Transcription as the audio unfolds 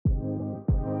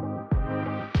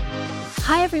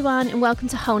Hi everyone and welcome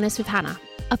to Wholeness with Hannah,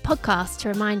 a podcast to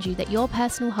remind you that your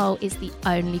personal whole is the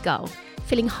only goal.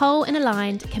 Feeling whole and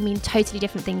aligned can mean totally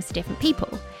different things to different people.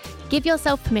 Give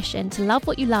yourself permission to love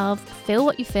what you love, feel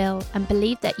what you feel, and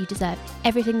believe that you deserve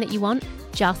everything that you want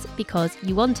just because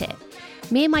you want it.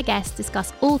 Me and my guests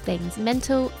discuss all things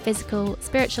mental, physical,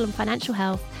 spiritual and financial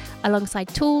health, alongside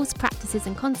tools, practices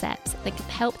and concepts that can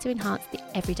help to enhance the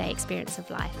everyday experience of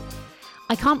life.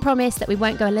 I can't promise that we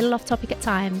won't go a little off topic at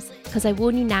times, because I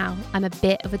warn you now, I'm a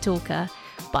bit of a talker,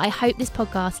 but I hope this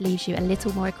podcast leaves you a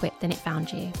little more equipped than it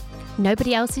found you.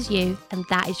 Nobody else is you, and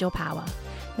that is your power.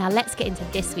 Now let's get into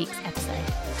this week's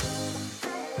episode.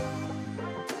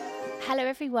 Hello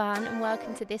everyone and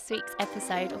welcome to this week's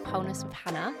episode of Wholeness with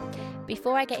Hannah.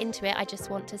 Before I get into it, I just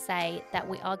want to say that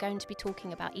we are going to be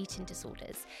talking about eating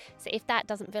disorders. So if that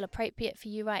doesn't feel appropriate for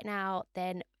you right now,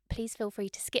 then please feel free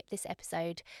to skip this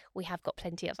episode. We have got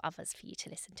plenty of others for you to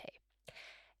listen to.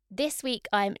 This week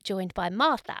I'm joined by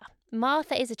Martha.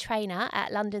 Martha is a trainer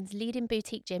at London's leading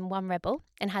boutique gym, One Rebel,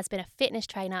 and has been a fitness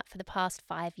trainer for the past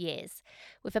 5 years.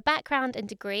 With a background and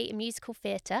degree in musical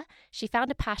theatre, she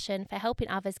found a passion for helping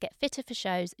others get fitter for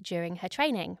shows during her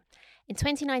training. In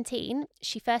 2019,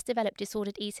 she first developed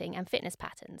disordered eating and fitness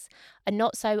patterns, a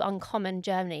not so uncommon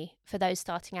journey for those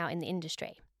starting out in the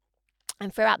industry.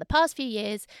 And throughout the past few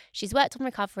years, she's worked on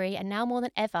recovery and now more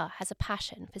than ever has a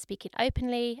passion for speaking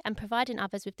openly and providing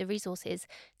others with the resources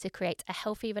to create a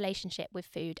healthy relationship with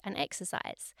food and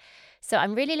exercise. So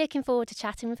I'm really looking forward to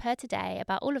chatting with her today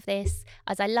about all of this,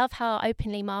 as I love how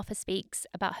openly Martha speaks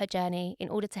about her journey in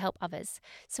order to help others.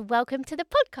 So welcome to the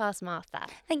podcast, Martha.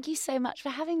 Thank you so much for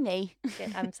having me.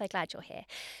 Good. I'm so glad you're here.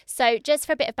 So just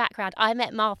for a bit of background, I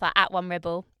met Martha at One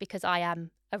Rebel because I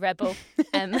am a rebel.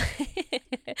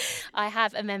 I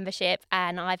have a membership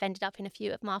and I've ended up in a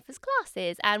few of Martha's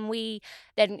classes, and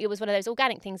it was one of those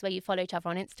organic things where you follow each other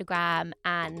on Instagram,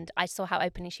 and I saw how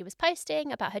openly she was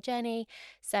posting about her journey,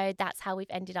 so that's how we've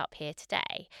ended up here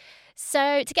today.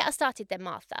 So to get us started then,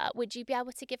 Martha, would you be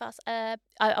able to give us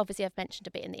obviously I've mentioned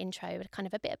a bit in the intro, but kind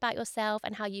of a bit about yourself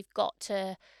and how you've got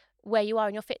to where you are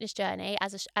in your fitness journey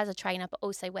as a trainer, but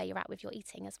also where you're at with your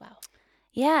eating as well?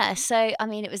 Yeah, so I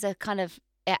mean,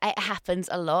 it happens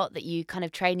a lot that you kind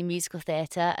of train in musical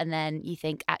theatre and then you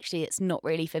think, actually, it's not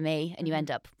really for me. And you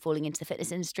end up falling into the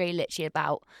fitness industry. Literally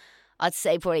about, I'd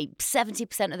say probably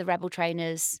 70% of the Rebel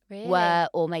trainers were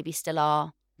or maybe still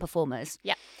are performers.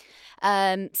 Yeah.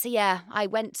 So yeah, I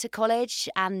went to college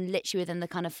and literally within the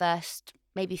kind of first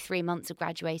maybe 3 months of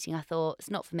graduating, I thought, it's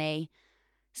not for me.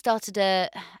 Started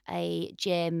a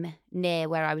gym near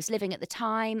where I was living at the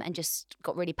time and just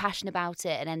got really passionate about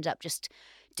it and ended up just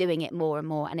doing it more and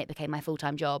more, and it became my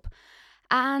full-time job.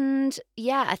 And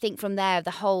yeah, I think from there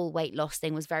the whole weight loss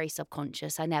thing was very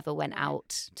subconscious. I never went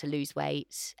out to lose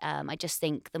weight. I just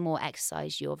think the more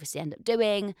exercise you obviously end up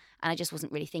doing, and I just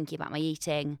wasn't really thinking about my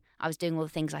eating. I was doing all the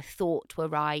things I thought were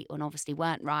right and obviously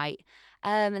weren't right,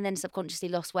 and then subconsciously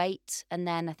lost weight. And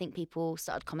then I think people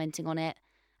started commenting on it,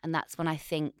 and that's when I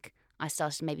think I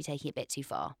started maybe taking it a bit too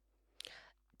far.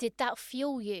 Did that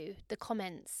fuel you, the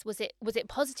comments? Was it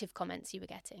positive comments you were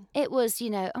getting? It was,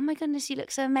 oh my goodness, you look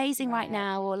so amazing right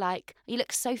now, or like, you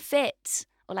look so fit,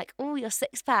 or like, oh, your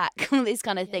six pack, all these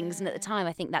kind of things. And at the time,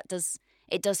 I think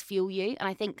it does fuel you. And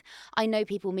I think I know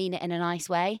people mean it in a nice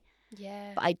way.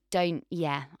 Yeah. But I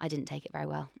didn't take it very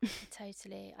well. I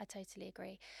totally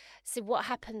agree. So what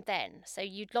happened then? So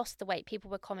you'd lost the weight, people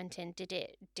were commenting. Did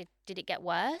it get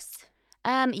worse?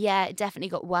 Yeah, it definitely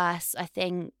got worse. I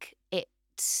think I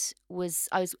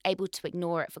was able to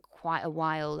ignore it for quite a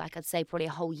while, like I'd say probably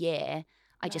a whole year.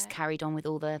 I just carried on with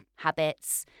all the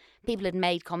habits. People had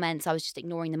made comments, I was just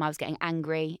ignoring them. I was getting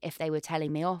angry if they were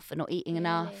telling me off for not eating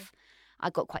enough. I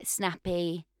got quite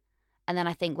snappy. And then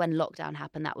I think when lockdown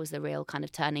happened, that was the real kind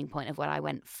of turning point of where I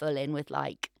went full in with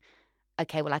like,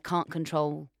 okay, well, I can't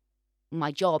control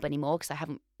my job anymore because I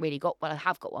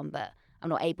have got one, but I'm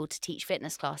not able to teach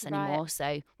fitness class anymore. Right.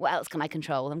 So what else can I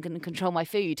control? I'm going to control my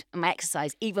food and my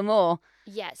exercise even more.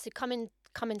 Yeah, so come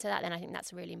into that then, I think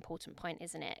that's a really important point,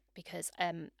 isn't it? Because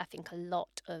I think a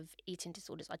lot of eating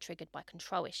disorders are triggered by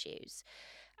control issues.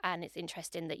 And it's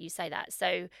interesting that you say that.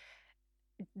 So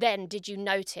then did you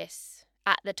notice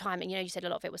at the time, and you said a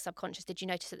lot of it was subconscious, did you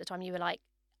notice at the time you were like,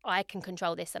 I can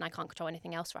control this and I can't control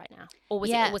anything else right now? Or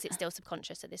was it still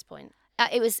subconscious at this point?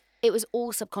 It was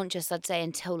all subconscious, I'd say,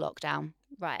 until lockdown.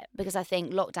 Right. Because I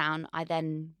think lockdown, I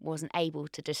then wasn't able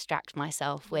to distract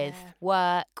myself with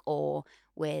work or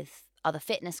with other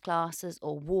fitness classes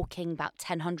or walking about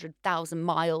 1,000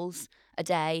 miles a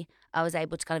day. I was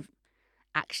able to kind of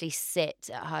actually sit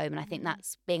at home. And I think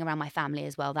that's being around my family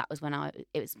as well. That was when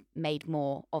it was made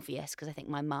more obvious, because I think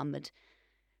my mum had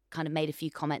kind of made a few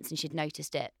comments and she'd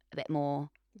noticed it a bit more.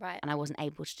 Right. And I wasn't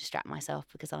able to distract myself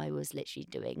because I was literally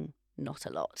doing not a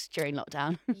lot during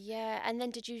lockdown. Yeah. And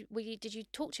then did you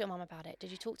talk to your mum about it?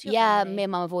 Did you talk to your Yeah, family? me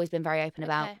and mum have always been very open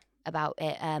Okay. about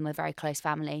it. We're a very close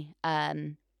family.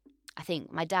 I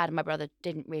think my dad and my brother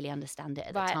didn't really understand it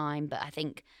at the Right. time, but I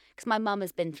think because my mum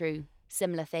has been through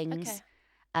similar things,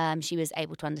 she was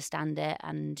able to understand it,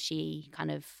 and she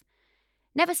kind of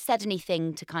never said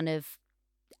anything to kind of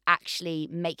actually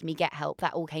make me get help.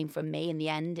 That all came from me in the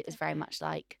end. It was very Okay. much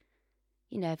like,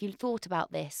 have you thought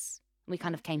about this? We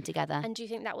kind of came together. And do you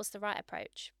think that was the right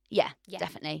approach? Yeah, Yeah.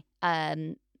 definitely.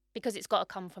 Because it's got to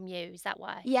come from you. Is that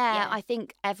why? Yeah, I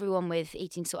think everyone with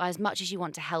eating disorder, as much as you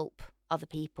want to help other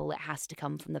people, it has to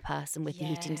come from the person with the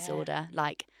eating disorder.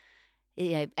 Like,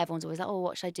 everyone's always like, oh,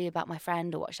 what should I do about my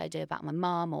friend, or what should I do about my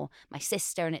mum or my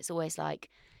sister? And it's always like,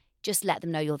 just let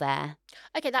them know you're there.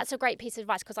 Okay, that's a great piece of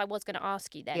advice, because I was going to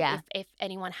ask you then if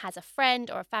anyone has a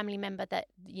friend or a family member that,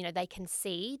 they can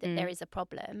see that there is a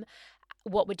problem,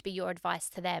 what would be your advice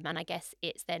to them? And I guess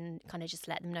it's then kind of just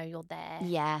let them know you're there.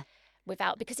 Yeah.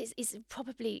 Because it's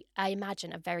probably, I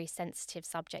imagine, a very sensitive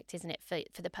subject, isn't it,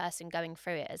 for the person going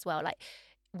through it as well? Like,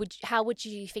 how would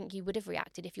you think you would have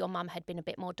reacted if your mum had been a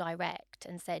bit more direct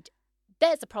and said,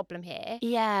 there's a problem here?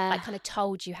 Yeah. Like, kind of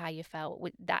told you how you felt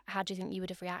with that. How do you think you would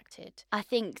have reacted? I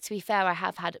think, to be fair, I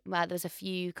have had, there's a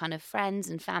few kind of friends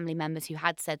and family members who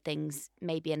had said things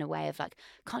maybe in a way of like,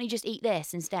 can't you just eat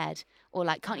this instead? Or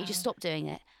like, can't you just stop doing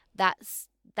it? That,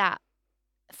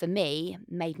 for me,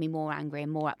 made me more angry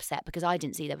and more upset because I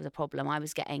didn't see there was a problem. I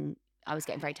was getting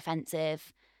very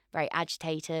defensive, very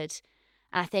agitated.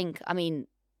 And I think,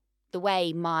 the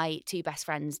way my two best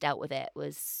friends dealt with it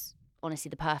was honestly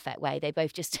the perfect way. They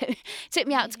both just took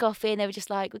me out to coffee, and they were just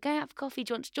like, we're going out for coffee,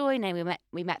 do you want to join? And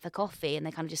we met for coffee, and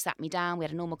they kind of just sat me down. We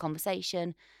had a normal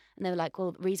conversation, and they were like,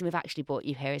 well, the reason we've actually brought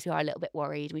you here is we are a little bit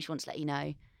worried. We just want to let you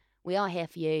know we are here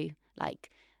for you. Like,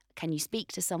 can you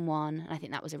speak to someone? And I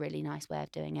think that was a really nice way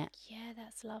of doing it. Yeah,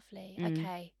 that's lovely.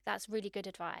 Okay, that's really good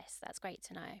advice. That's great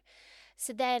to know.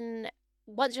 So then,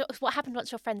 what happened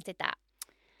once your friends did that?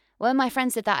 When my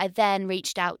friends did that, I then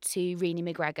reached out to Renee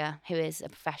McGregor, who is a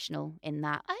professional in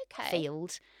that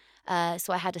field.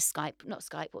 So I had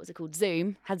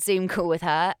Zoom. Had Zoom call with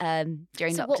her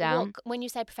during lockdown. When you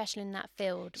say professional in that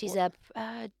field? She's a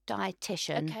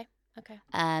dietitian. Okay.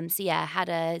 So yeah, I had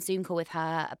a Zoom call with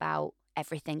her about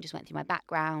everything. Just went through my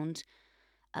background,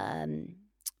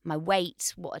 my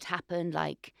weight, what had happened,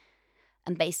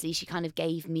 and basically she kind of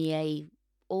gave me a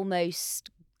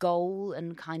almost goal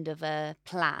and kind of a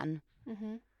plan.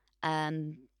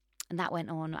 And that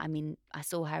went on. I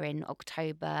saw her in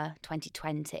October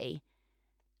 2020.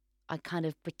 I kind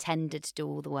of pretended to do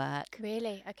all the work.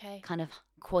 Really? Okay. Kind of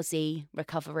quasi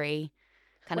recovery.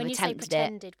 When you say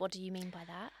pretended, what do you mean by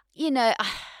that?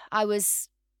 I was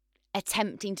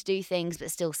attempting to do things,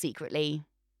 but still secretly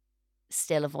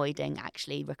still avoiding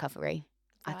actually recovery.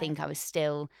 Right. I think I was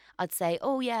still, I'd say,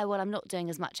 oh yeah, well, I'm not doing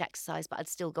as much exercise, but I'd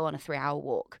still go on a 3-hour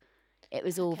walk. It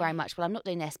was all very much, well, I'm not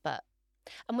doing this, but.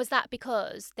 And was that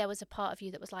because there was a part of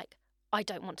you that was like, I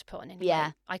don't want to put on any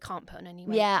weight. I can't put on any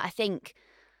weight. Yeah, I think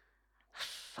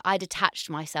I'd attached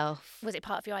myself. Was it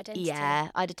part of your identity? Yeah,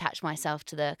 I'd attached myself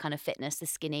to the kind of fitness, the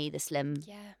skinny, the slim.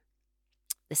 Yeah.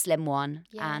 The slim one.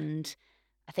 Yeah. And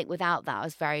I think without that, I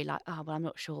was very like, oh, well, I'm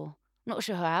not sure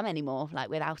who I am anymore,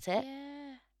 without it.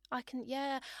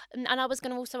 Yeah. And I was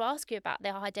going to also ask you about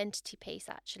the identity piece,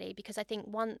 actually, because I think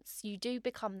once you do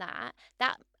become that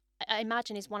I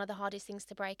imagine is one of the hardest things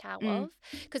to break out of.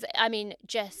 Because,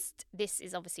 this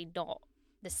is obviously not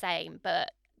the same,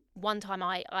 but one time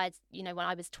I when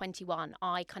I was 21,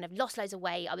 I kind of lost loads of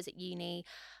weight. I was at uni.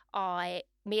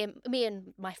 Me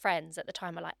and my friends at the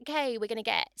time were like, okay, we're going to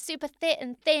get super fit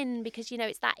and thin because,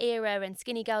 it's that era and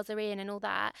skinny girls are in and all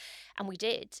that. And we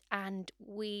did. And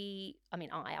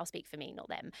I'll speak for me, not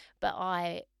them, but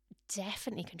I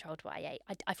definitely controlled what I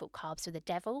ate. I thought carbs were the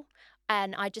devil.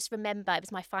 And I just remember it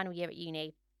was my final year at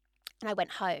uni and I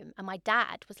went home and my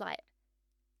dad was like,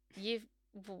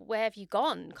 where have you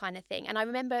gone, kind of thing. And I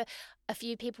remember a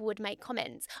few people would make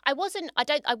comments. I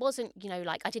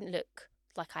didn't look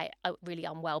like I really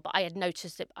unwell, but I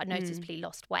noticeably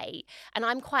lost weight. And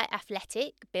I'm quite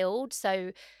athletic build,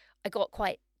 so I got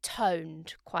quite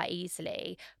toned quite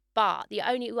easily. But the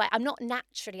only way, I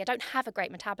don't have a great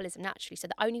metabolism naturally, so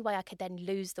the only way I could then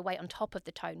lose the weight on top of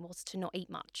the tone was to not eat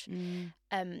much.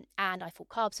 And I thought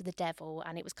carbs were the devil,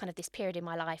 and it was kind of this period in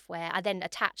my life where I then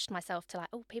attached myself to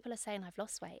people are saying I've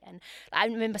lost weight. And I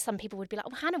remember some people would be like,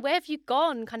 oh, Hannah, where have you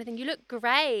gone, kind of thing, you look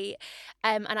great.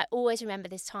 And I always remember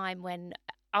this time when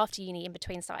after uni, in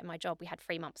between starting my job, we had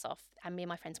 3 months off, and me and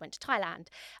my friends went to Thailand,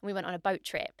 and we went on a boat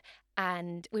trip,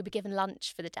 and we were given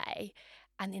lunch for the day.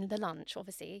 And in the lunch,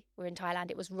 obviously, we're in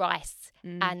Thailand, it was rice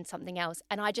and something else.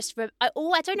 And I just, I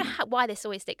don't know why this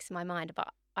always sticks in my mind, but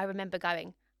I remember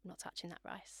going, I'm not touching that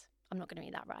rice. I'm not going to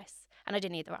eat that rice. And I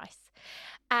didn't eat the rice.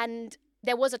 And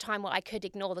there was a time where I could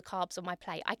ignore the carbs on my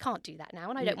plate. I can't do that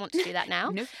now, and I don't want to do that now.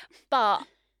 No. But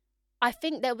I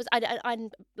think there was,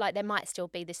 I'm like, there might still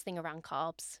be this thing around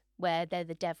carbs where they're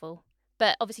the devil.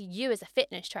 But obviously, you as a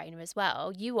fitness trainer as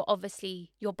well, you were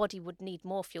obviously, your body would need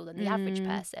more fuel than the average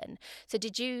person. So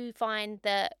did you find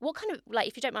that, what kind of, like,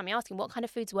 if you don't mind me asking, what kind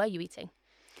of foods were you eating?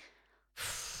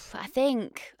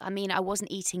 I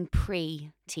wasn't eating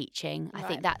pre-teaching. I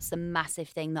think that's the massive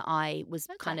thing that I was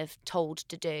kind of told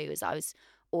to do, is I was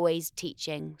always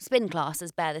teaching spin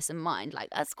classes, bear this in mind. Like,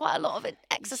 that's quite a lot of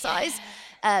exercise.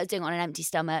 Doing it on an empty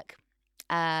stomach.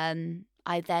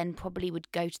 I then probably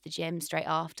would go to the gym straight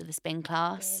after the spin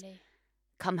class,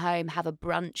 come home, have a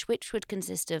brunch, which would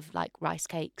consist of like rice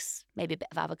cakes, maybe a bit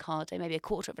of avocado, maybe a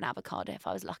quarter of an avocado if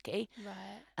I was lucky.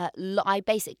 I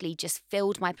basically just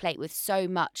filled my plate with so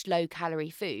much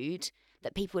low-calorie food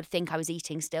that people would think I was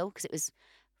eating still, because it was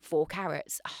 4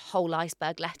 carrots, a whole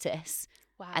iceberg lettuce,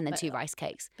 and then 2 rice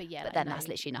cakes. But then that's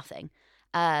literally nothing.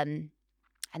 And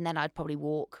then I'd probably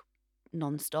walk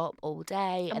non-stop all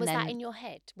day. And was that in your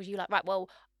head? Were you like, right, well,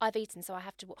 I've eaten, so I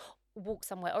have to walk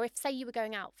somewhere? Or if, say, you were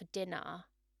going out for dinner,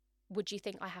 would you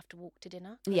think I have to walk to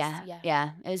dinner?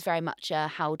 Yeah. It was very much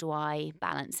how do I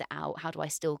balance it out? How do I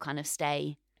still kind of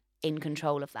stay in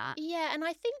control of that? Yeah, and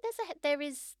I think there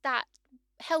is that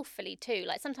healthfully too.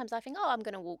 Like, sometimes I think, oh, I'm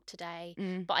going to walk today.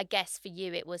 But I guess for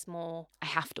you it was more, I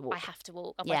have to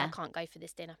walk. Otherwise I can't go for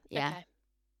this dinner. Yeah. Okay.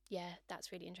 Yeah,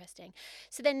 that's really interesting.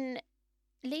 So then,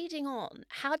 leading on,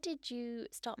 how did you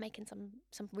start making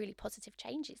some really positive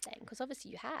changes then? Because obviously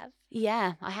you have.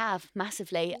 Yeah, I have,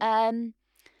 massively.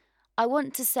 I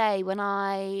want to say when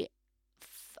I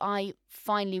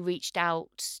finally reached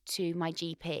out to my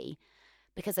GP,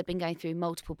 because I'd been going through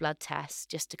multiple blood tests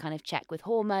just to kind of check with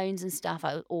hormones and stuff.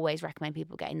 I always recommend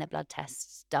people getting their blood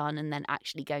tests done and then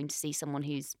actually going to see someone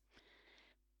who's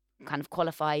kind of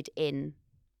qualified in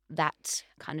that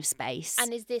kind of space.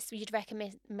 And is this, you'd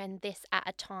recommend this at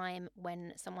a time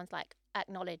when someone's like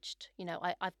acknowledged, you know,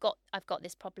 I've got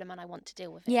this problem and I want to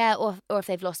deal with it? Yeah, or if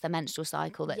they've lost their menstrual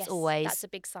cycle, that's always, that's a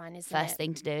big sign, isn't it? First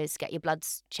thing to do is get your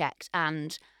bloods checked.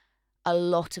 And a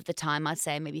lot of the time, I'd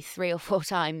say maybe 3 or 4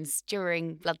 times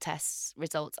during blood tests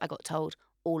results, I got told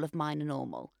all of mine are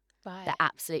normal. Right. They're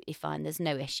absolutely fine. There's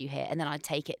no issue here. And then I'd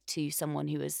take it to someone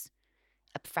who was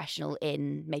a professional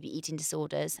in maybe eating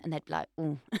disorders, and they'd be like,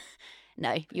 oh,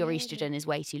 no, your estrogen is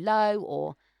way too low.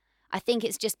 Or I think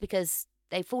it's just because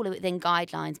they fall within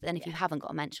guidelines, but then if you haven't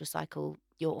got a menstrual cycle,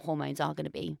 your hormones are going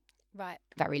to be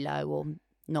very low or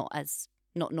not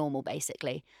normal,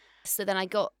 basically. So then I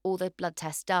got all the blood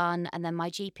tests done, and then my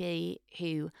GP,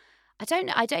 who I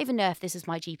don't even know if this was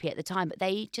my GP at the time, but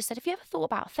they just said, have you ever thought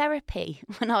about therapy?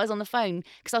 When I was on the phone,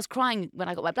 because I was crying when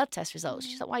I got my blood test results.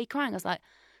 She's like, why are you crying? I was like,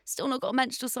 still not got a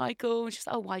menstrual cycle. And she's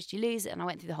like, oh, why did you lose it? And I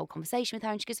went through the whole conversation with her,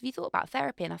 and she goes, have you thought about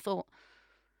therapy? And I thought,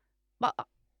 but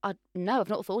no, I've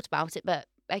not thought about it, but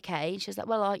okay. And she was like,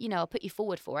 well, I'll put you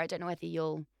forward for it. I don't know whether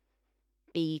you'll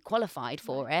be qualified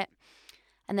for it.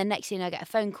 And then next thing I get a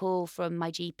phone call from my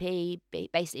GP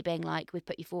basically being like, we've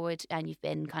put you forward and you've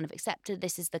been kind of accepted.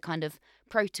 This is the kind of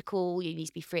protocol. You need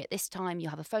to be free at this time. You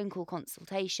have a phone call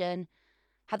consultation.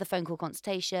 Had the phone call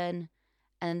consultation,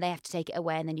 and then they have to take it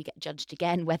away, and then you get judged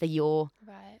again whether you're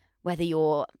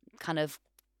kind of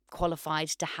qualified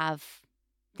to have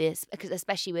this, because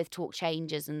especially with talk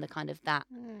changes and the kind of that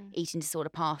eating disorder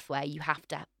pathway, you have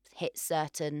to hit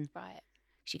certain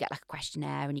you get like a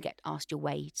questionnaire and you get asked your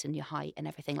weight and your height and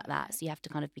everything like that. So you have to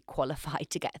kind of be qualified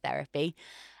to get therapy.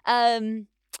 Then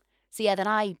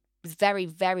I was very,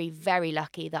 very, very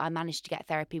lucky that I managed to get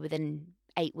therapy within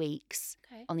 8 weeks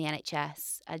on the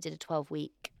NHS. I did a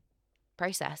 12-week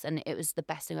process, and it was the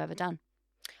best thing I've ever done.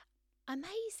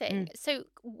 Amazing. So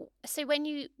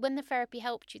when the therapy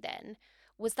helped you then,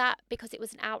 was that because it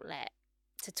was an outlet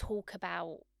to talk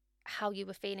about how you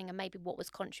were feeling and maybe what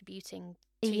was contributing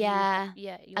to you?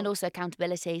 And also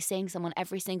accountability, seeing someone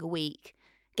every single week,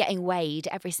 getting weighed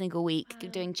every single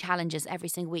week, doing challenges every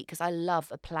single week, because I love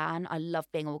a plan, I love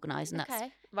being organised, and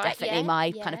that's definitely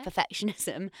my kind of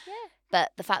perfectionism.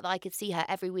 But the fact that I could see her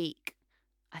every week,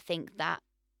 I think that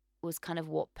was kind of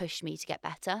what pushed me to get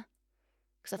better,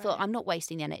 because I thought, I'm not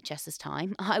wasting the NHS's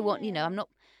time. I want,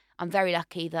 I'm very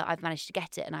lucky that I've managed to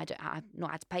get it, and I've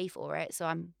not had to pay for it, so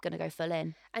I'm going to go full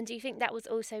in. And do you think that was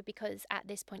also because at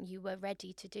this point you were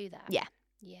ready to do that?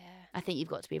 Yeah. I think you've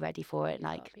got to be ready for it. You've got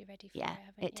Like, to be ready for yeah, it,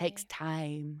 haven't it takes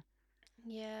time.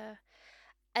 Yeah.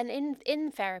 And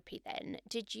in therapy then,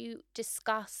 did you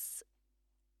discuss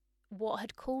what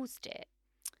had caused it?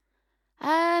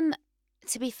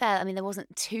 To be fair, I mean, there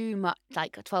wasn't too much,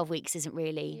 like 12 weeks isn't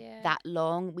really Yeah. that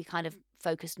long. We kind of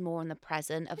focused more on the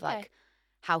present of Okay. like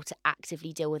how to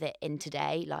actively deal with it in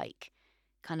today, like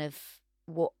kind of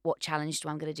what challenge do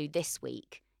I'm going to do this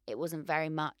week. It wasn't very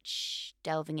much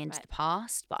delving into Right. the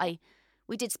past, but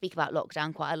we did speak about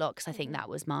lockdown quite a lot because I think that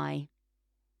was my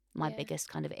Yeah. biggest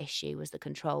kind of issue was the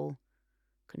control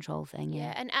thing. Yeah.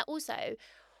 Yeah. And also,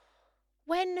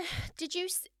 when did you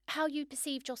how you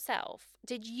perceived yourself?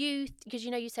 Did you, because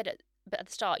you said at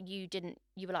the start you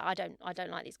were like, I don't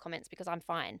like these comments because I'm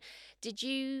fine. Did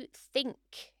you think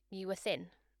you were thin?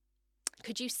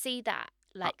 Could you see that,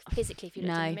 like, physically, if you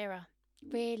looked in the No. mirror?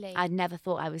 Really? I never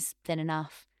thought I was thin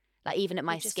enough. Like even at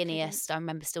my just couldn't? skinniest, I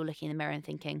remember still looking in the mirror and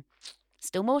thinking,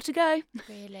 still more to go.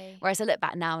 Really? Whereas I look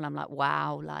back now and I'm like,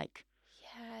 wow, like,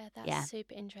 Yeah, that's yeah.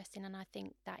 super interesting, and I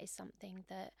think that is something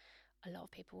that a lot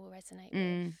of people will resonate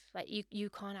Mm. with. Like, you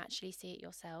can't actually see it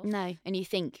yourself. No. And you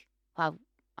think, well,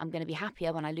 I'm going to be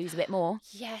happier when I lose a bit more.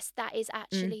 Yes, that is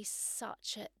actually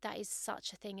such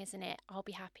a thing, isn't it? I'll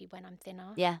be happy when I'm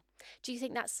thinner. Yeah. Do you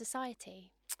think that's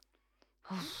society?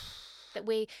 That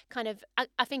we kind of,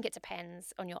 I think it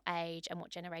depends on your age and what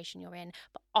generation you're in,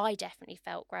 but I definitely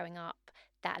felt growing up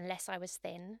that unless I was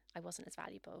thin, I wasn't as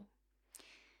valuable.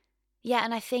 Yeah.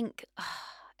 And I think,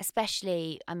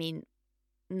 especially, I mean,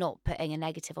 not putting a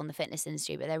negative on the fitness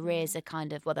industry, but there is a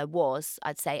kind of, well, there was,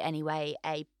 I'd say anyway,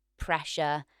 a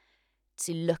pressure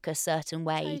to look a certain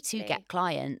way to Totally. get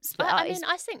clients. But I mean,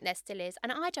 I think there still is,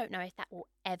 and I don't know if that will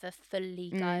ever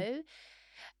fully go,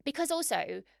 because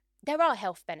also there are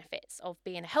health benefits of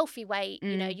being a healthy weight.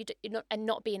 You're not, and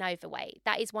not being overweight.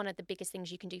 That is one of the biggest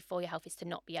things you can do for your health, is to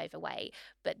not be overweight.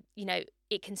 But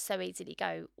it can so easily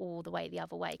go all the way the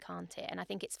other way, can't it? And I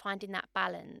think it's finding that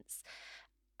balance.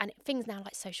 And things now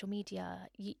like social media,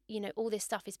 all this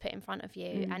stuff is put in front of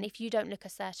you, and if you don't look a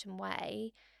certain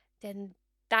way, then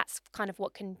that's kind of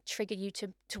what can trigger you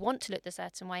to want to look the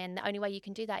certain way. And the only way you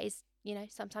can do that is,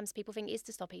 sometimes people think is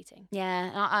to stop eating.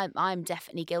 Yeah, I'm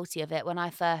definitely guilty of it. When I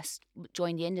first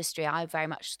joined the industry, I very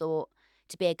much thought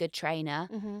to be a good trainer,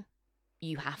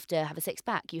 you have to have a six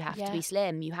pack, you have to be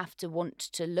slim, you have to want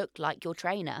to look like your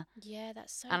trainer. Yeah,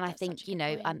 that's so. And I think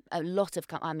a lot of,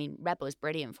 I mean, Rebel is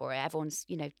brilliant for it. Everyone's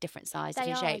different size,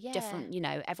 different shape, different.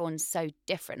 Everyone's so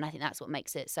different, and I think that's what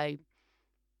makes it so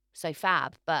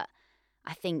fab. But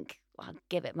I think I'll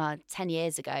give it 10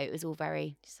 years ago, it was all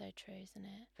very so true, isn't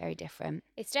it? Very different.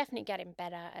 It's definitely getting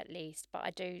better, at least, but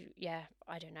I don't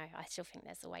know. I still think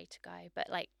there's a way to go. But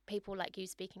like people like you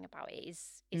speaking about it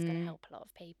is going to help a lot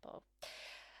of people.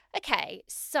 Okay,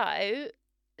 so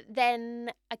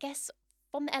then I guess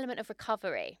from the element of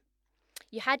recovery,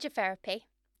 you had your therapy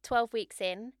 12 weeks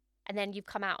in, and then you've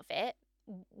come out of it.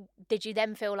 Did you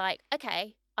then feel like,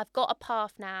 okay, I've got a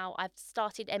path now, I've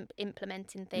started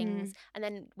implementing things, and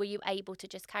then were you able to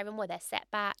just carry on? Were there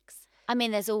setbacks? I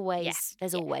mean, there's always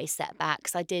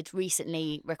setbacks. I did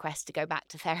recently request to go back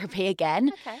to therapy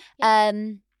again. Okay. Yeah.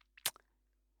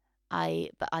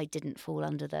 But I didn't fall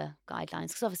under the guidelines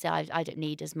because obviously I don't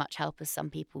need as much help as some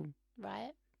people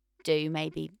do.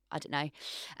 Maybe, I don't know.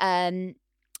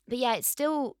 But yeah,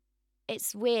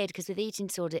 it's weird because with eating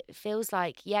disorder, it feels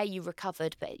like, you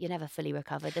recovered, but you're never fully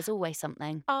recovered. There's always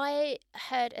something. I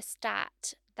heard a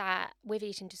stat that with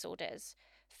eating disorders,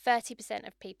 30%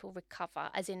 of people recover,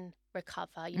 as in recover.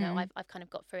 I've kind of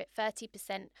got through it.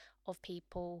 30% of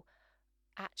people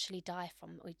actually die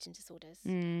from eating disorders,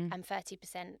 and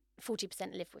 40%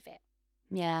 live with it.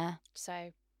 Yeah.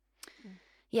 So.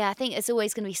 Yeah, I think it's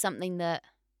always going to be something that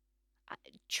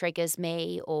triggers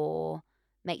me or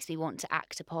makes me want to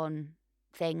act upon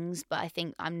things, but I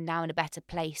think I'm now in a better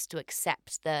place to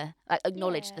accept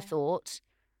acknowledge the thought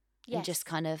and just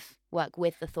kind of work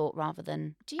with the thought rather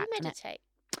than Do you meditate?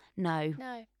 No.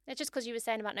 It's just because you were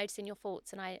saying about noticing your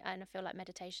thoughts, and I feel like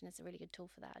meditation is a really good tool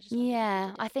for that.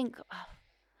 I think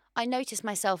I notice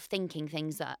myself thinking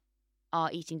things that are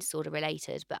eating disorder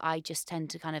related, but I just tend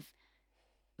to kind of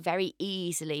very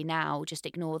easily now just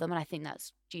ignore them, and I think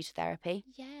that's due to therapy.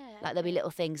 Like there'll be little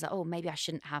things like, oh, maybe I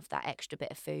shouldn't have that extra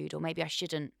bit of food, or maybe I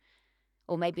shouldn't,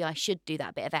 or maybe I should do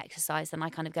that bit of exercise. Then I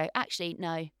kind of go, actually,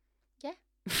 no.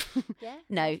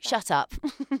 No, shut up.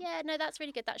 No, that's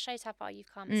really good. That shows how far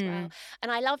you've come as well.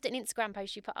 And I loved an Instagram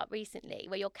post you put up recently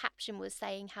where your caption was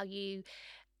saying how you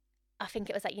I think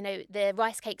it was like, the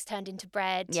rice cakes turned into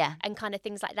bread Yeah. and kind of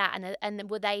things like that. And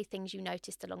were they things you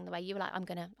noticed along the way? You were like, I'm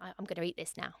gonna eat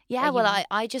this now. Yeah, Are well, you-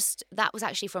 I just, that was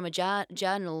actually from a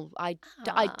journal. I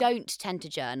Ah. don't tend to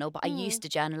journal, but I used to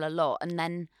journal a lot. And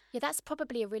then, Yeah, that's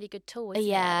probably a really good tool, isn't it,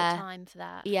 at yeah, the time for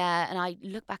that? yeah. And I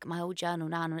look back at my old journal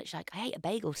now and it's like, I ate a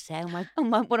bagel today on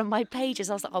one of my pages.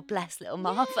 I was like, oh, bless little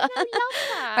Martha. Yeah, no, love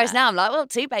that. Whereas now I'm like, well,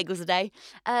 2 bagels a day.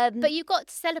 But you got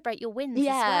to celebrate your wins as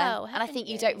well, And I haven't think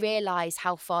you you don't realise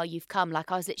how far you've come.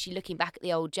 Like, I was literally looking back at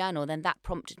the old journal, then that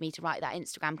prompted me to write that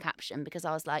Instagram caption because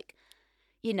I was like,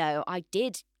 I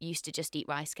did used to just eat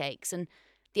rice cakes, and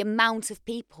the amount of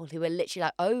people who are literally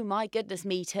like, oh my goodness,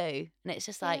 me too. And it's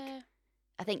just like, Yeah.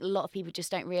 I think a lot of people just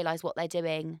don't realise what they're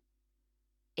doing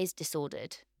is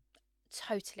disordered.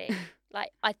 Totally.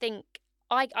 Like, I think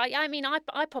I mean,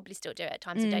 I probably still do it at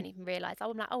times. I don't even realise.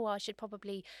 I'm like, oh, well, I should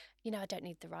probably, I don't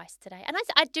need the rice today. And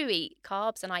I do eat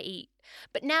carbs and I eat.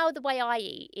 But now the way I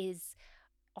eat is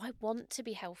I want to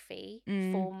be healthy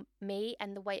for me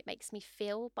and the way it makes me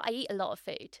feel. But I eat a lot of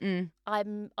food. I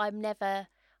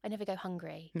never go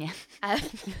hungry. Yeah.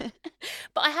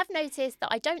 But I have noticed that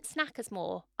I don't snack as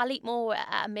more. I'll eat more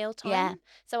at a mealtime. Yeah.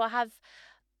 So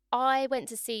I went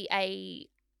to see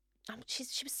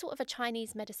she was sort of a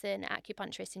Chinese medicine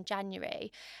acupuncturist in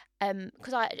January,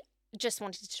 because I just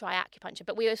wanted to try acupuncture.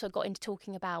 But we also got into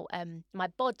talking about my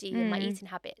body and my eating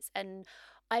habits, and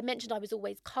I mentioned I was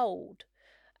always cold.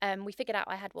 We figured out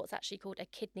I had what's actually called a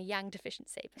kidney yang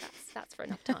deficiency, but that's for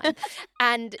another time.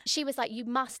 And she was like, you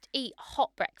must eat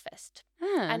hot breakfast.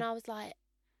 And I was like,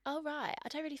 oh, right, I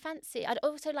don't really fancy. I'd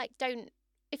also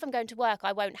if I'm going to work,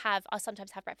 I'll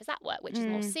sometimes have breakfast at work, which is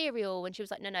more cereal. And she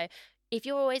was like, no, if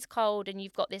you're always cold and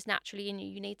you've got this naturally in you,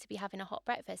 you need to be having a hot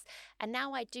breakfast. And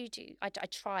now I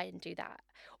try and do that,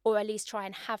 or at least try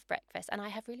and have breakfast. And I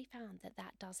have really found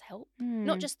that does help.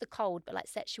 Not just the cold, but like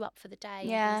sets you up for the day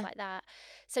and things like that.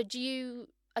 So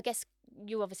I guess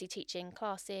you're obviously teaching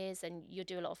classes and you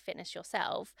do a lot of fitness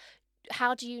yourself.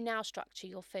 How do you now structure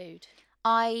your food?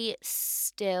 I'm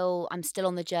still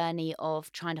on the journey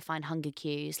of trying to find hunger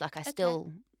cues. Like, I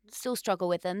still struggle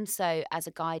with them. So as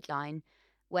a guideline,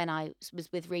 when I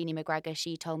was with Renee McGregor,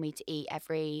 she told me to eat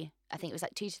every, I think it was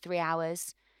like 2 to 3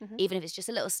 hours, even if it's just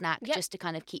a little snack, just to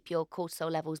kind of keep your cortisol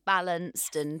levels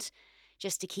balanced and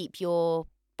just to keep your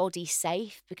body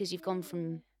safe, because you've gone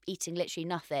from eating literally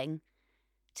nothing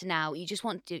to now you just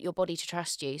want your body to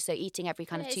trust you. So eating every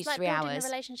kind of 2 to 3 hours. It's like building a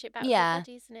relationship back with your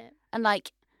body, isn't it? And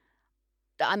like,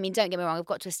 I mean, don't get me wrong, I've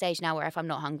got to a stage now where if I'm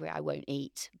not hungry, I won't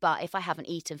eat. But if I haven't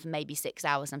eaten for maybe 6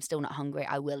 hours and I'm still not hungry,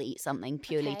 I will eat something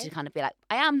purely to kind of be like,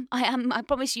 I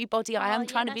promise you, body, I am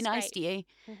trying to be nice to you.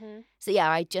 So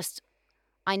yeah,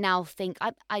 I now think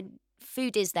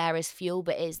food is there as fuel,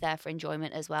 but it is there for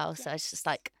enjoyment as well. Yes. So it's just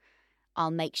like, I'll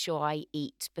make sure I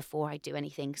eat before I do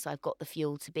anything, so I've got the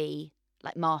fuel to be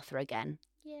like Martha again.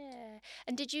 Yeah.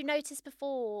 And did you notice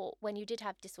before, when you did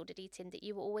have disordered eating, that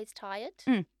you were always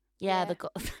tired? Yeah,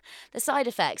 the side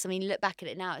effects. I mean, look back at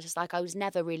it now, it's just like I was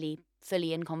never really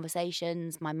fully in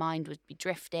conversations. My mind would be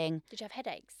drifting. Did you have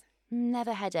headaches?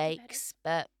 Never headaches,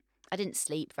 but I didn't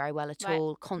sleep very well at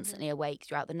all. Constantly awake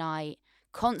throughout the night.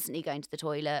 Constantly going to the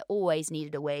toilet. Always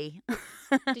needed a wee.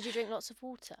 Did you drink lots of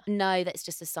water? No, that's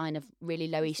just a sign of really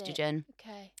low estrogen.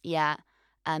 Okay. Yeah.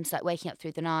 So like waking up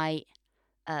through the night.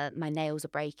 My nails are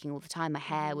breaking all the time. My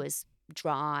hair was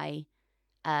dry.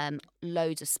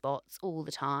 Loads of spots all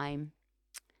the time.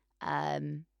 But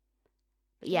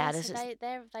yeah, so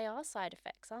they are side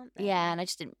effects, aren't they? Yeah, and I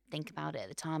just didn't think about it at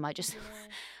the time. I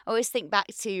always think back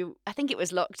to, I think it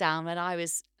was lockdown when I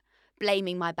was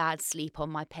blaming my bad sleep on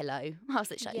my pillow. I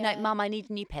was literally like, no, Mum, I need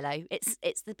a new pillow.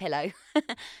 It's the pillow.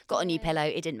 Got a new pillow.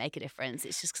 It didn't make a difference.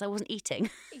 It's just because I wasn't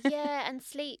eating. Yeah, and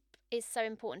sleep is so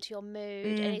important to your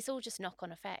mood, and it's all just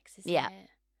knock-on effects, isn't it?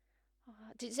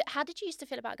 How did you used to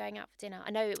feel about going out for dinner?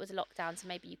 I know it was a lockdown, so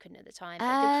maybe you couldn't at the time.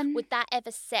 But would that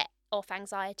ever set off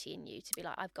anxiety in you to be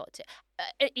like, I've got to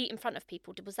eat in front of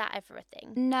people? Was that ever a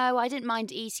thing? No, I didn't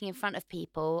mind eating in front of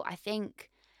people. I think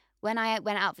when I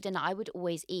went out for dinner, I would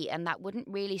always eat, and that wouldn't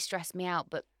really stress me out.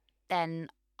 But then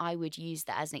I would use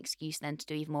that as an excuse then to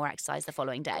do even more exercise the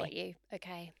following day. Got you.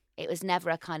 Okay. It was never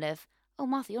a kind of, oh,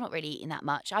 Martha, you're not really eating that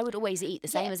much. I would always eat the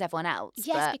same as everyone else.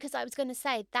 Yes, because I was going to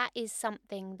say that is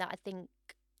something that I think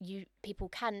people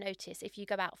can notice if you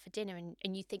go out for dinner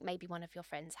and you think maybe one of your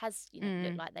friends has,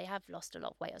 looked like they have lost a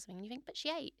lot of weight or something, and you think, but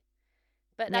she ate.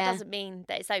 But that doesn't mean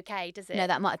that it's okay, does it? No,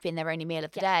 that might have been their only meal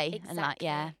of the day. Exactly.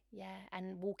 And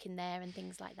and walking there and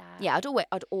things like that. Yeah,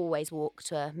 I'd always walk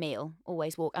to a meal,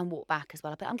 always walk and walk back as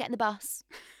well. But I'm getting the bus.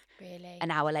 Really? An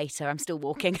hour later, I'm still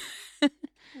walking.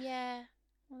 Yeah.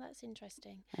 Well, that's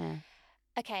interesting. Yeah.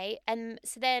 Okay,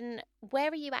 so then where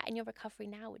are you at in your recovery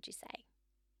now, would you say?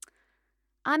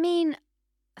 I mean,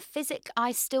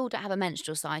 I still don't have a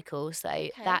menstrual cycle, so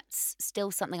Okay. that's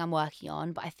still something I'm working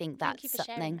on. But I think Thank you that's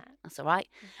for sharing something that. that's all right.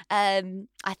 Mm.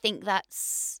 I think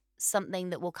that's something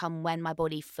that will come when my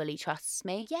body fully trusts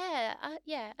me. Yeah, I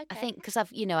okay. think because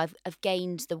I've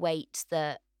gained the weight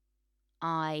that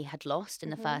I had lost in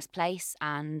the Mhm. first place,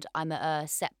 and I'm at a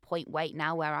set point weight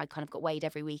now where I kind of got weighed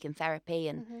every week in therapy,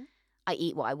 and Mhm. I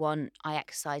eat what I want, I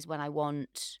exercise when I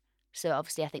want. So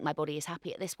obviously, I think my body is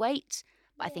happy at this weight,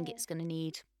 but I think Yeah. it's going to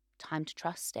need time to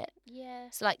trust it. Yeah.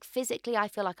 So like physically, I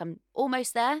feel like I'm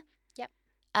almost there. Yep.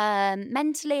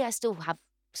 Mentally, I still have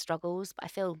struggles, but I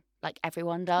feel like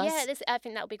everyone Yeah, does. I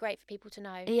think that would be great for people to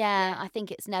know. Yeah, Yeah. I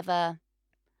think it's never.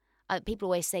 People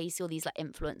always say you see all these like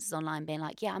influencers online being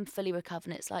like, "Yeah, I'm fully recovered."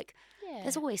 And it's like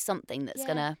there's Yeah. always something that's Yeah.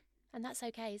 gonna. And that's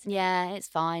okay, isn't it? Yeah, it's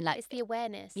fine. Like It's the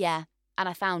awareness. yeah, and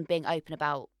I found being open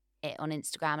about it on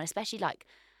Instagram, and especially like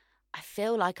I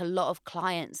feel like a lot of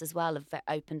clients as well have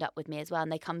opened up with me as well,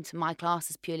 and they come to my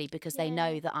classes purely because they Yeah.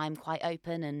 know that I'm quite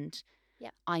open, and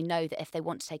Yep. I know that if they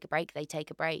want to take a break, they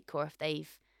take a break, or if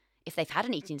they've had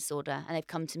an eating disorder and they've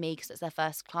come to me because it's their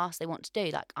first class they want to do,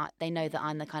 like they know that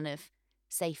I'm the kind of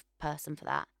safe person for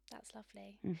that. That's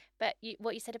lovely. Mm. But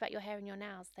what you said about your hair and your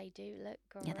nails, they do look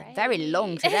great. Yeah, they're very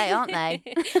long today, aren't they?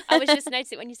 I was just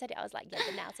noticing when you said it, I was like, yeah,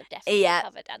 the nails have definitely Yeah.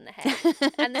 recovered and the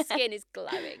hair. And the skin is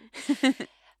glowing.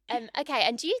 Okay,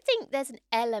 and do you think there's an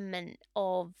element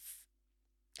of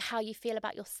how you feel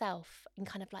about yourself in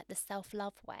kind of like the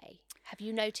self-love way? Have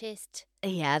you noticed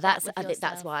Yeah, that with I think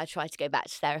that's yourself? why I try to go back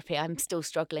to therapy. I'm still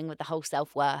struggling with the whole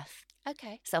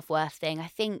Okay. self worth thing. I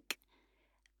think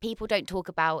people don't talk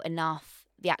about enough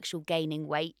the actual gaining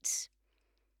weight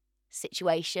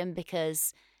situation,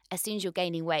 because as soon as you're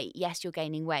gaining weight, yes, you're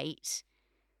gaining weight,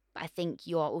 but I think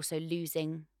you are also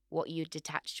losing what you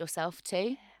detached yourself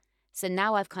to. Yeah. So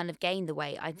now I've kind of gained the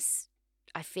weight.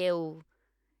 I feel,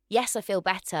 yes, I feel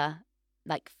better,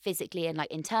 like physically and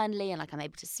like internally, and like I'm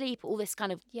able to sleep, all this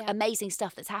kind of Yeah. amazing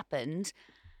stuff that's happened.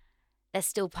 There's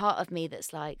still part of me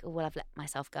that's like, oh, well, I've let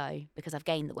myself go because I've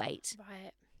gained the weight.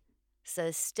 Right. So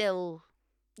there's still,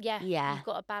 Yeah. yeah, You've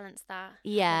got to balance that,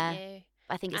 yeah. haven't you?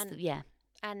 I think it's, And yeah.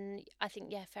 And I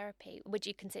think, yeah, therapy. Would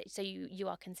you consider? So you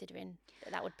are considering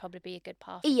that would probably be a good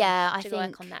path. Yeah, I to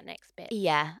think, work on that next bit.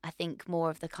 yeah, I think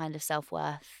more of the kind of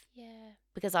self-worth, Yeah,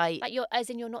 because like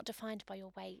you're not defined by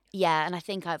your weight. yeah, and I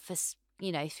think for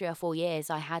 3 or 4 years,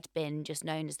 I had been just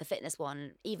known as the fitness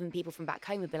one. Even people from back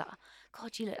home would be like,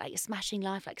 God, you look like you're smashing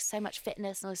life, like so much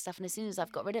fitness and all this stuff. And as soon as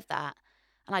I've got rid of that,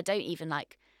 and I don't even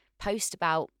like post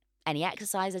about any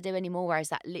exercise I do anymore, whereas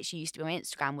that literally used to be my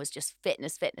Instagram was just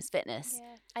fitness, fitness, fitness.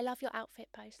 Yeah, I love your outfit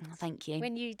posts. Oh, thank you.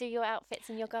 When you do your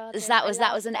outfits in your garden, That I was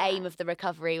love an that. aim of the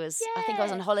recovery. I think I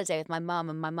was on Yeah. holiday with my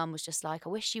mum, and my mum was just like, I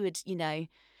wish you would,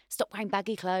 stop wearing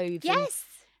baggy clothes. And Yes.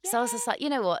 so I was just like, you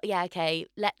know what? Yeah, okay,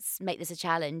 let's make this a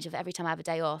challenge of every time I have a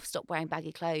day off, stop wearing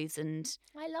baggy clothes and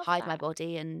I love hide that. my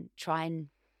body and try and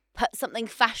put something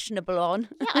fashionable on.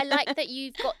 Yeah, I like that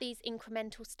you've got these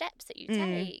incremental steps that you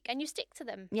take and you stick to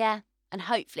them. Yeah, and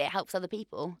hopefully it helps other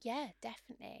people. Yeah,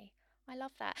 definitely. I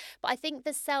love that. But I think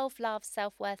the self-love,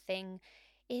 self-worth thing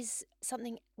is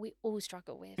something we all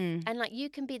struggle with. And like you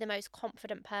can be the most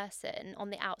confident person on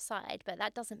the outside, but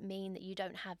that doesn't mean that you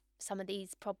don't have some of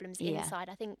these problems inside.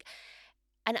 I think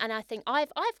and I think I've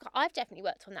definitely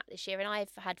worked on that this year, and I've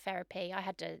had therapy. I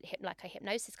had a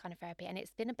hypnosis kind of therapy, and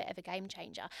it's been a bit of a game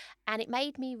changer. And it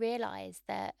made me realise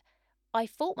that I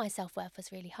thought my self-worth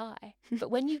was really high,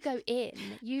 but when you go in,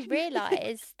 you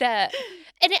realise that,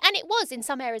 and it was in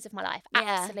some areas of my life, Yeah.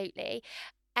 absolutely.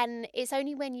 And it's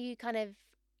only when you kind of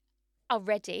are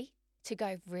ready to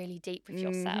go really deep with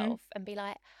yourself and be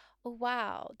like, oh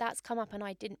wow, that's come up, and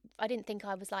I didn't think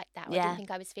I was like that. Or I didn't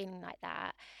think I was feeling like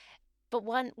that. But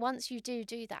once you do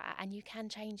that and you can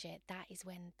change it, that is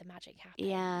when the magic happens.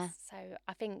 Yeah. So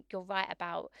I think you're right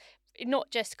about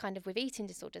not just kind of with eating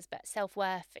disorders, but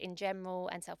self-worth in general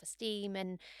and self-esteem.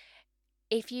 And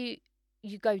if you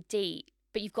go deep,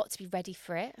 but you've got to be ready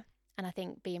for it. And I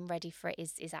think being ready for it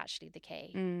is actually the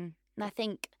key. And I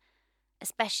think,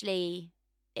 especially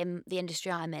in the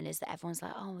industry I'm in, is that everyone's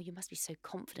like, oh, you must be so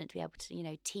confident to be able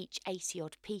to, teach 80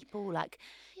 odd people. Like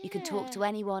you can talk to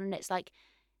anyone. And it's like,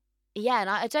 yeah, and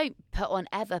I don't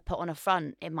ever put on a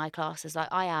front in my classes. Like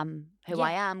I am who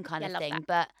I am kind of thing. That.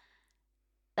 But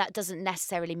that doesn't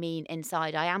necessarily mean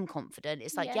inside I am confident.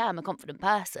 It's like, yeah, I'm a confident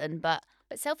person, but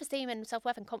self-esteem and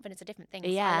self-worth and confidence are different things.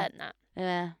 Yeah. I learned that.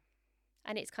 Yeah.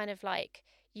 And it's kind of like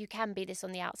you can be this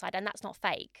on the outside, and that's not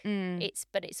fake.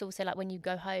 But it's also like when you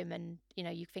go home and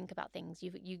you think about things,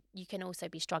 you can also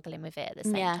be struggling with it at the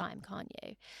same time, can't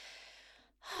you?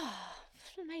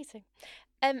 Amazing.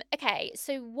 Okay,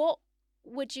 so what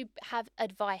would you have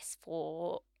advice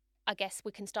for? I guess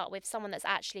we can start with someone that's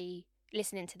actually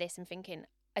listening to this and thinking,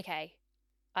 okay,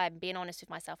 I'm being honest with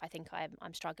myself. I think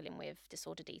I'm struggling with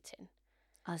disordered eating.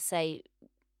 I'll say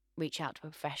reach out to a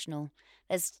professional.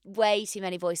 There's way too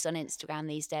many voices on Instagram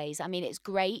these days. I mean, it's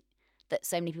great that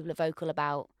so many people are vocal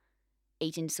about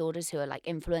eating disorders who are like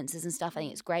influencers and stuff. I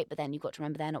think it's great, but then you've got to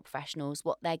remember they're not professionals.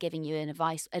 What they're giving you in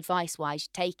advice-wise,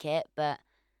 take it, but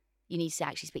you need to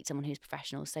actually speak to someone who's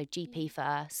professional. So GP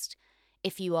first.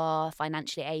 If you are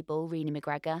financially able, Rena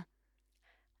McGregor.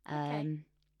 Okay.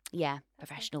 Yeah,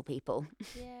 professional people.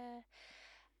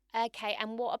 Yeah. Okay,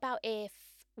 and what about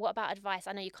advice?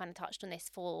 I know you kind of touched on this,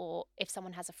 for if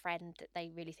someone has a friend that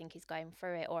they really think is going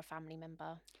through it, or a family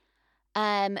member.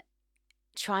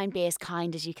 Try and be as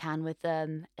kind as you can with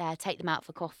them. Take them out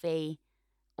for coffee,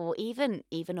 or even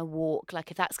a walk.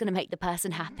 Like if that's going to make the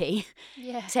person happy,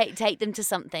 Yeah. take them to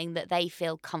something that they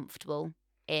feel comfortable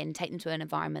in. Take them to an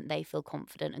environment they feel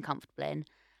confident and comfortable in,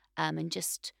 and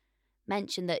just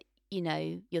mention that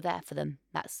you're there for them.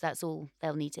 That's all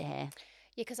they'll need to hear.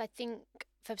 Yeah, because I think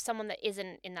for someone that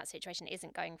isn't in that situation,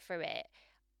 isn't going through it,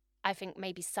 I think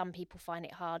maybe some people find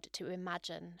it hard to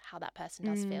imagine how that person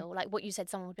does feel. Like what you said,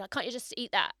 someone would be like, "Can't you just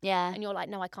eat that?" Yeah. And you're like,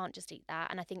 "No, I can't just eat that."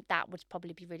 And I think that would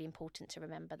probably be really important to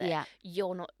remember, that Yeah.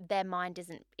 you're not, their mind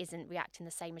isn't reacting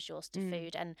the same as yours to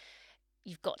food, and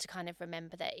you've got to kind of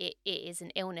remember that it is an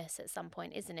illness at some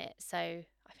point, isn't it? So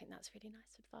I think that's really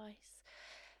nice advice.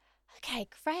 Okay,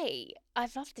 great.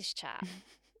 I've loved this chat.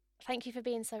 Thank you for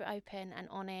being so open and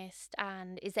honest.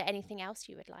 And is there anything else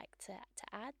you would like to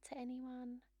add to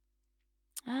anyone?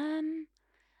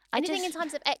 Anything in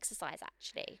terms of exercise,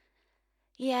 actually?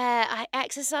 Yeah,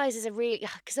 exercise is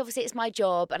because obviously it's my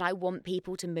job and I want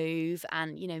people to move,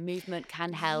 and movement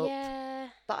can help. Yeah,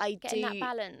 But getting that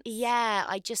balance. Yeah,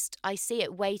 I see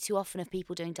it way too often of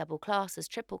people doing double classes,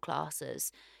 triple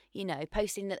classes,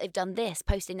 posting that they've done this,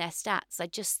 posting their stats. I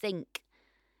just think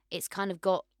it's kind of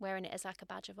got, Wearing it as like a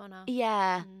badge of honour.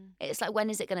 yeah, it's like, when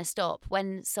is it going to stop?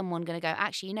 When's someone going to go,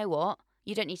 actually, you know what?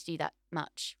 You don't need to do that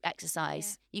much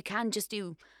exercise. You can just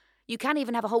you can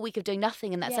even have a whole week of doing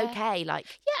nothing, and that's okay. Like,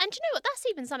 yeah, and do you know what? That's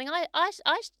even something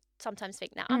I sometimes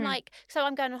think now. I'm like, so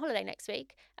I'm going on holiday next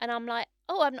week, and I'm like,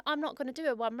 oh, I'm not going to do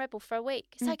a One Rebel for a week.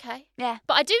 It's okay. Yeah.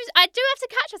 But I do have to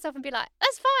catch myself and be like,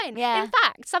 that's fine. Yeah. In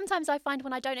fact, sometimes I find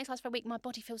when I don't exercise for a week, my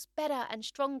body feels better and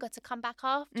stronger to come back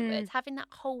afterwards. Having that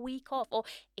whole week off, or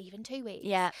even 2 weeks.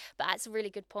 Yeah. But that's a really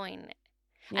good point.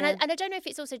 Yeah. And I don't know if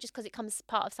it's also just because it comes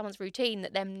part of someone's routine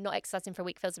that them not exercising for a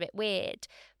week feels a bit weird.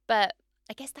 But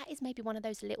I guess that is maybe one of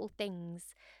those little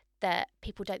things that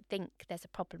people don't think there's a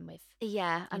problem with.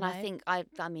 Yeah, and I think I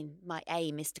mean, my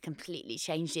aim is to completely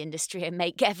change the industry and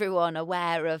make everyone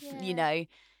aware of, you don't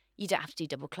have to do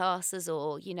double classes,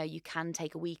 or you can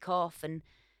take a week off, and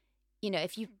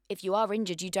if you are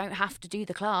injured, you don't have to do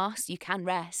the class. You can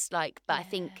rest. But I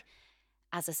think,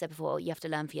 as I said before, you have to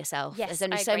learn for yourself. Yes, there's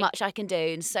only I so agree. much I can do,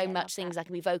 and so much love things that. I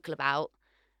can be vocal about.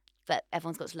 But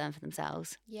everyone's got to learn for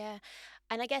themselves. Yeah.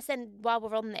 And I guess then, while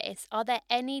we're on this, are there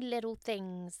any little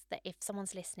things that, if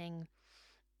someone's listening,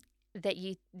 that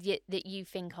you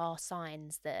think are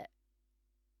signs that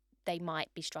they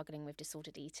might be struggling with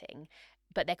disordered eating,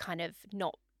 but they're kind of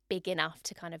not big enough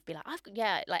to kind of be like,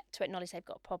 to acknowledge they've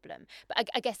got a problem? But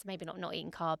I guess maybe not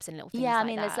eating carbs and little things Yeah, I like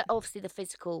mean, that. there's obviously the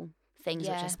physical things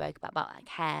which I spoke about like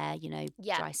hair,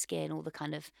 Yeah. dry skin, all the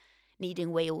kind of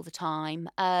needing wee all the time.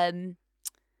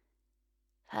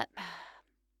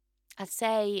 I'd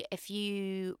say if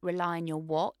you rely on your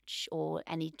watch or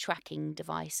any tracking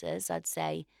devices, I'd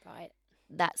say Right.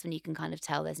 that's when you can kind of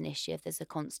tell there's an issue. If there's a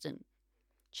constant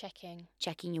Checking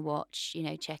your watch,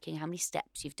 checking how many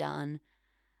steps you've done.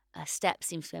 Steps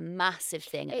seems to be a massive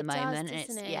thing at the moment, does, and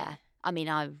doesn't it's it? I mean,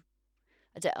 I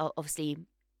don't, obviously.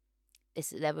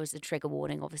 There was a trigger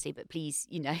warning, obviously, but please,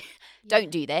 don't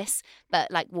do this.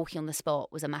 But like walking on the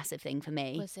spot was a massive thing for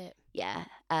me. Was it? Yeah.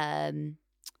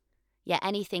 Yeah,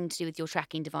 anything to do with your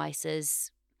tracking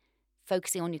devices,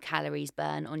 focusing on your calories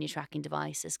burn on your tracking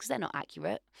devices, because they're not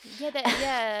accurate.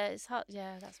 Yeah, it's hard.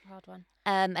 Yeah, that's a hard one.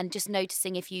 And just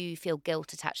noticing if you feel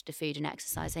guilt attached to food and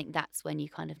exercise, I think that's when you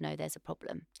kind of know there's a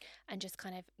problem. And just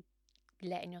kind of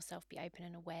letting yourself be open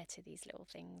and aware to these little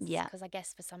things. Yeah. Because I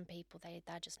guess for some people,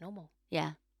 they're just normal.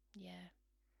 Yeah. Yeah.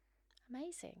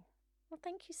 Amazing. Well,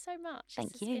 thank you so much.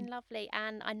 Thank This you. has been lovely,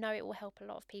 and I know it will help a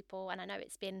lot of people, and I know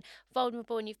it's been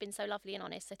vulnerable, and you've been so lovely and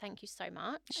honest, so thank you so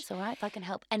much. It's all right if I can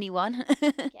help anyone.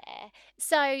 Yeah.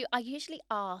 So I usually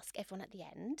ask everyone at the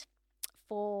end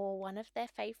for one of their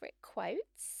favourite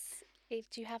quotes.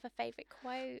 Do you have a favourite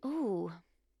quote? Ooh.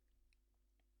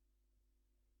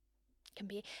 It can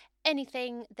be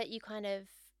anything that you kind of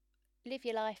live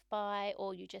your life by,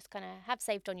 or you just kind of have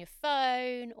saved on your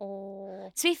phone,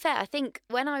 or... To be fair, I think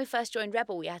when I first joined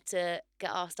Rebel, we had to get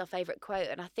asked our favourite quote.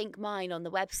 And I think mine on the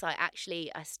website,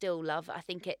 actually, I still love. I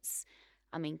think it's,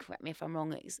 I mean, correct me if I'm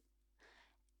wrong, it's,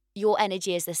 your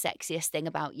energy is the sexiest thing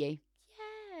about you.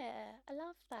 Yeah, I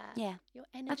love that. Yeah. Your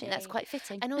energy. I think that's quite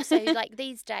fitting. And also, like,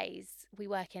 these days, we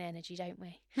work in energy, don't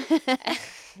we?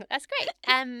 That's great.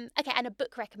 Okay, and a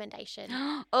book recommendation.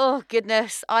 Oh,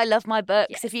 goodness. I love my books,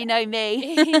 Yes, if you know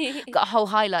me. Got a whole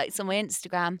highlights on my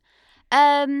Instagram.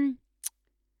 I'd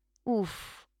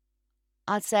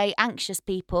say Anxious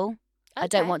People. Okay. I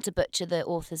don't want to butcher the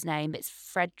author's name. It's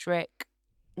Frederick.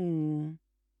 I'll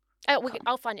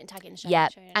find it and tag it in the show. Yeah,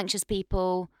 show notes. Anxious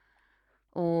People.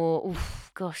 Or,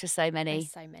 gosh, there's so many.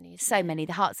 There's so many. Isn't So there? many.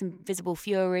 The Heart's Invisible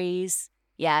Furies.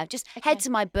 Yeah, just Okay. head to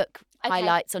my book Okay.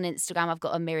 highlights on Instagram. I've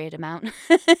got a myriad amount.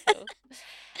 Cool.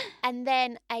 And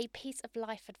then a piece of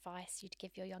life advice you'd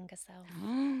give your younger self.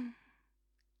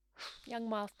 Young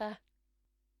Martha.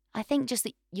 I think just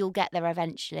that you'll get there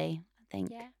eventually. I think.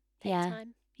 Yeah. Take Yeah.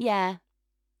 time. Yeah.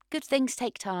 Good things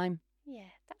take time. Yeah,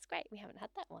 that's great. We haven't had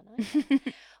that one either.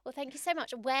 Well, thank you so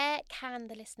much. Where can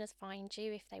the listeners find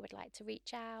you if they would like to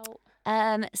reach out?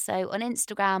 So on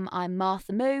Instagram, I'm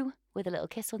Martha Moo with a little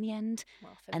kiss on the end.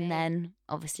 Martha And Moo. then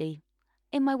obviously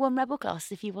in my One Rebel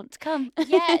class if you want to come.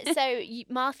 Yeah, so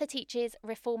Martha teaches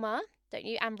Reformer, don't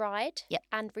you? And Ride. Yep.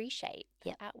 And Reshape.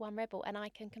 Yep. At One Rebel. And I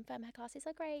can confirm her classes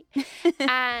are great.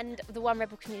 And the One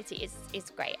Rebel community is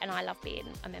great. And I love being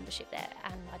a membership there.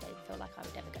 And I don't feel like I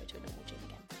would ever go to a normal gym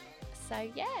again. So,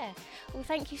 yeah. Well,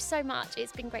 thank you so much.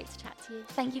 It's been great to chat to you.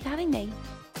 Thank you for having me.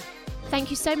 Thank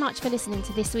you so much for listening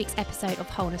to this week's episode of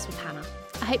Wholeness with Hannah.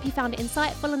 I hope you found it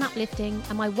insightful and uplifting,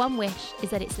 and my one wish is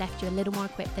that it's left you a little more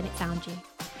equipped than it found you.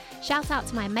 Shout out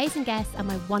to my amazing guests and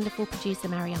my wonderful producer,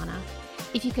 Mariana.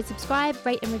 If you could subscribe,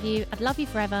 rate and review, I'd love you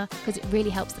forever because it really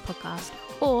helps the podcast.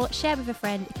 Or share with a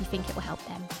friend if you think it will help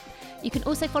them. You can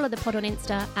also follow the pod on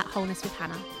Insta at Wholeness with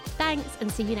Hannah. Thanks,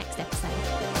 and see you next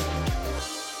episode.